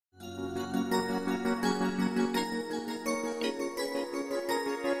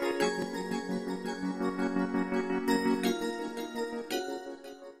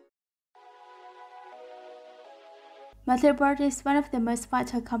Motherboard is one of the most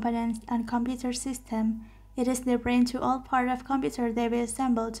vital components in computer system. It is the brain to all parts of computer that we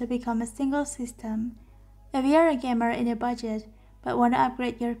assemble to become a single system. If you are a gamer in a budget but want to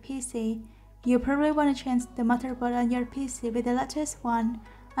upgrade your PC, you probably want to change the motherboard on your PC with the latest one,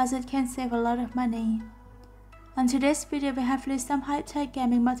 as it can save a lot of money. On today's video, we have listed some high-tech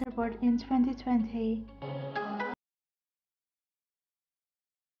gaming motherboard in 2020.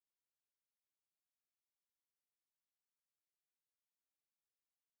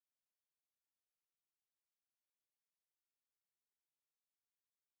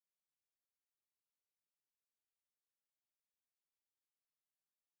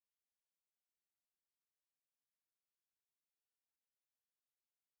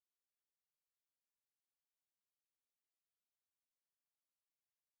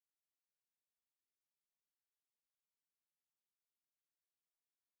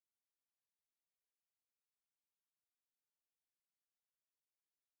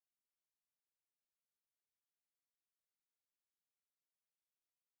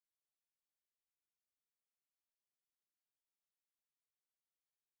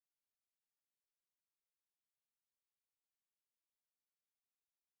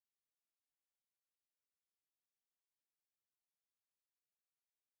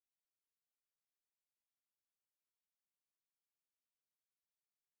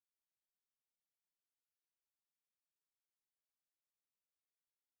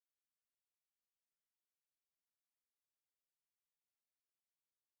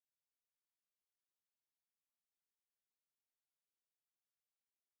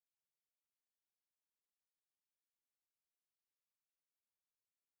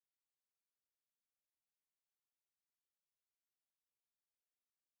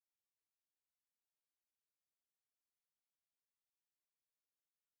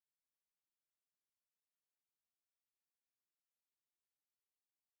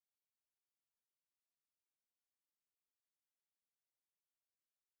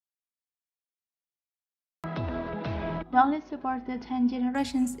 It only supports the 10th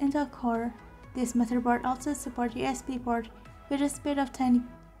generation's Intel Core. This motherboard also supports USB port with a speed of 10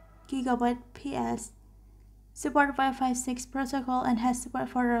 Gigabyte PS, support Wi-Fi 6 protocol, and has support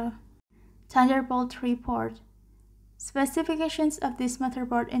for a Thunderbolt 3 port. Specifications of this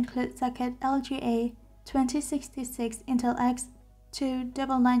motherboard include socket LGA 2066 Intel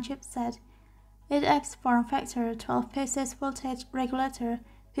X299 chipset, 8X form factor, 12 phases voltage regulator,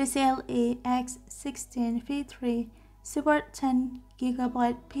 PCIe X16 V3, support 10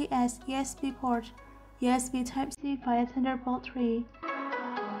 GB PS USB port, USB Type-C via Thunderbolt 3.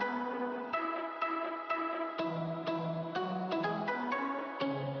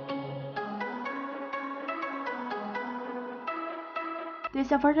 This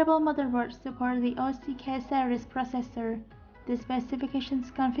affordable motherboard supports the OCK series processor. The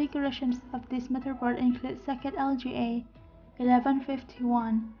specifications configurations of this motherboard include socket LGA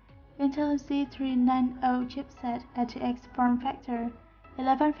 1151, Intel Z490 chipset, 8X form factor,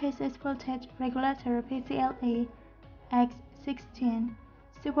 11 phases voltage regulator, PCIe X16,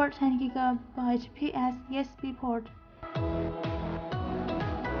 support 10 GB PS USB port.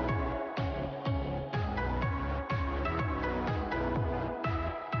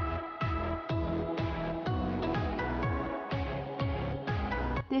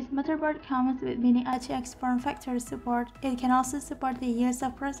 This motherboard comes with mini 8X form factor support. It can also support the use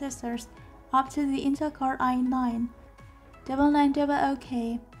of processors up to the Intel Core i9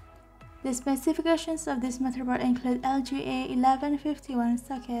 9900K. The specifications of this motherboard include LGA 1151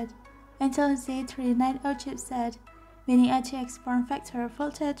 socket, Intel Z490 chipset, mini 8X form factor,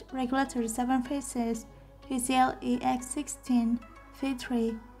 voltage regulator 7 phases, PCIe X16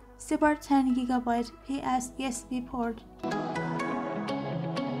 V3, support 10 GB PS USB port.